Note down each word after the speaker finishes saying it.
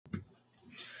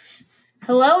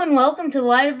Hello and welcome to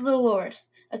Light of the Lord,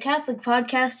 a Catholic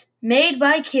podcast made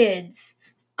by kids.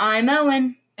 I'm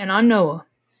Owen. And I'm Noah.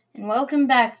 And welcome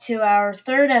back to our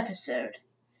third episode.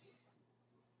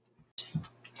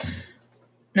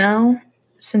 Now,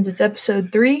 since it's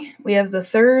episode 3, we have the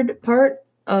third part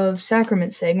of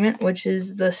Sacrament segment, which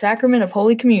is the Sacrament of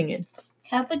Holy Communion.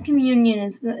 Catholic Communion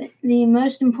is the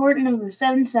most important of the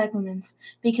 7 sacraments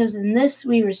because in this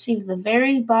we receive the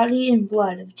very body and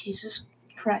blood of Jesus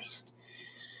Christ.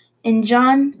 In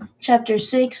John chapter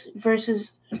 6,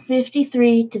 verses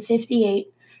 53 to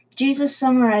 58, Jesus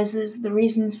summarizes the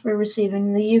reasons for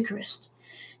receiving the Eucharist.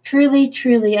 Truly,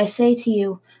 truly, I say to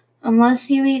you,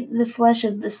 unless you eat the flesh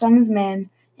of the Son of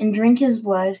Man and drink his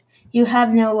blood, you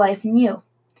have no life in you.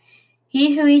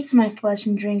 He who eats my flesh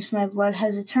and drinks my blood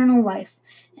has eternal life,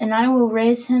 and I will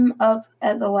raise him up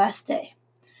at the last day.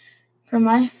 For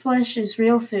my flesh is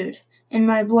real food, and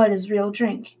my blood is real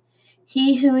drink.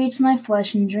 He who eats my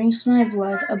flesh and drinks my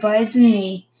blood abides in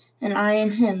me, and I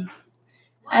in him.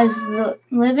 As the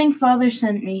living Father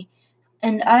sent me,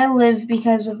 and I live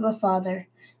because of the Father,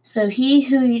 so he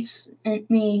who eats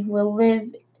me will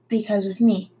live because of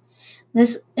me.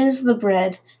 This is the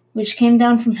bread which came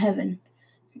down from heaven,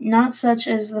 not such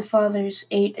as the fathers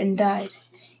ate and died.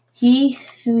 He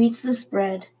who eats this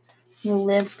bread will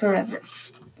live forever.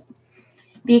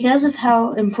 Because of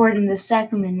how important this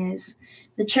sacrament is,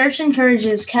 the Church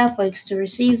encourages Catholics to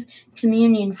receive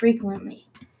communion frequently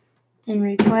and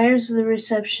requires the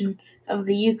reception of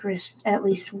the Eucharist at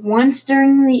least once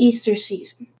during the Easter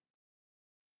season.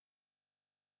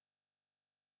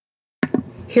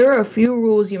 Here are a few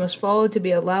rules you must follow to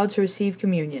be allowed to receive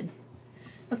communion.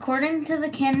 According to the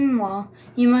canon law,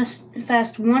 you must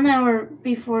fast 1 hour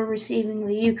before receiving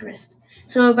the Eucharist,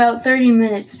 so about 30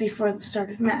 minutes before the start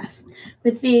of Mass,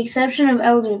 with the exception of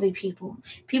elderly people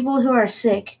who are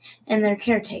sick, and their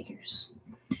caretakers.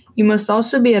 You must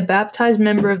also be a baptized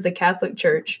member of the Catholic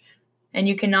Church, and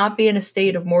you cannot be in a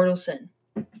state of mortal sin.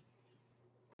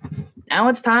 Now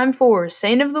it's time for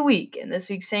Saint of the Week, and this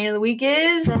week's Saint of the Week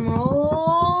is...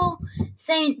 Drumroll!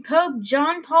 Saint Pope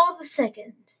John Paul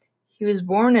II. He was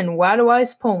born in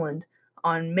Wadowice, Poland,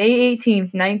 on May 18,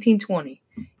 1920.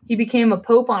 He became a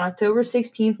pope on October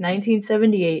 16,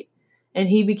 1978, and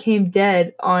he became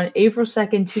dead on April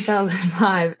 2,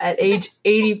 2005, at age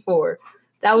 84.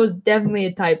 That was definitely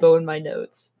a typo in my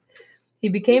notes. He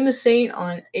became a saint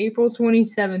on April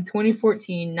 27,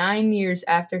 2014, 9 years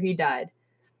after he died.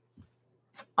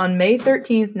 On May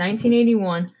 13,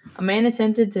 1981, a man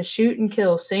attempted to shoot and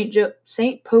kill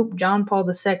Saint Pope John Paul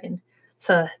II. It's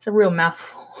a real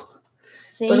mouthful,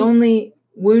 but only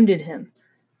wounded him.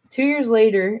 2 years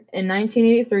later, in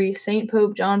 1983, Saint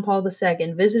Pope John Paul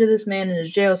II visited this man in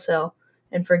his jail cell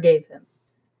and forgave him.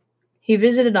 He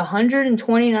visited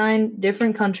 129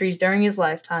 different countries during his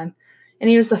lifetime, and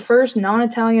he was the first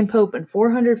non-Italian pope in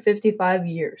 455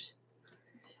 years.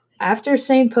 After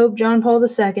Saint Pope John Paul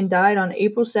II died on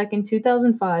April 2,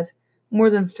 2005, more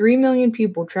than 3 million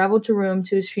people traveled to Rome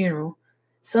to his funeral,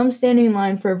 some standing in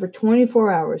line for over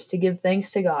 24 hours to give thanks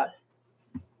to God.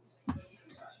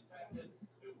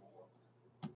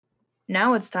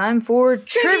 Now it's time for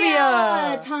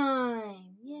Trivia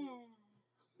time! Yeah.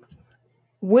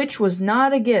 Which was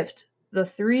not a gift the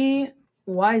 3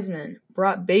 wise men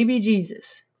brought baby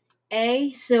Jesus?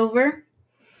 A. Silver.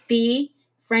 B.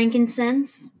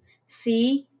 Frankincense.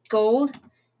 C. Gold.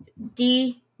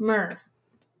 D. Myrrh.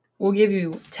 We'll give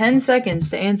you 10 seconds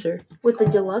to answer. With the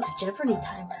deluxe Jeopardy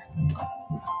timer.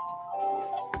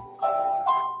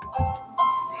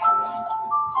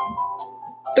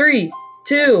 Three,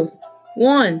 2,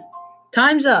 1.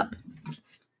 Time's up.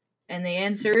 And the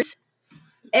answer is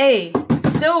A.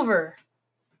 Silver.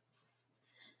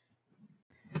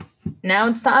 Now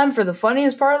it's time for the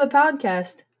funniest part of the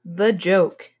podcast, the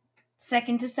joke.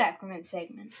 Second to sacrament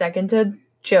segment. Second to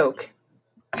joke.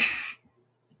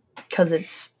 Because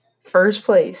it's first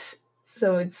place.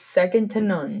 So it's second to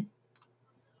none.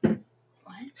 What?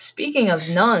 Speaking of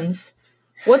nuns,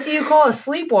 what do you call a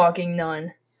sleepwalking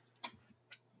nun?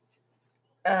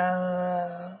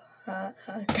 A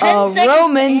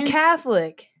Roman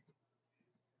Catholic.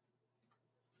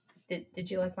 Did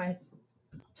you like my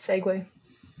segue?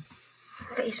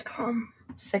 Facepalm.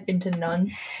 Second to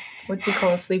none. What do you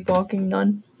call a sleepwalking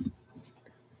nun?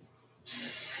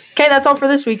 Okay, that's all for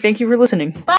this week. Thank you for listening. Bye.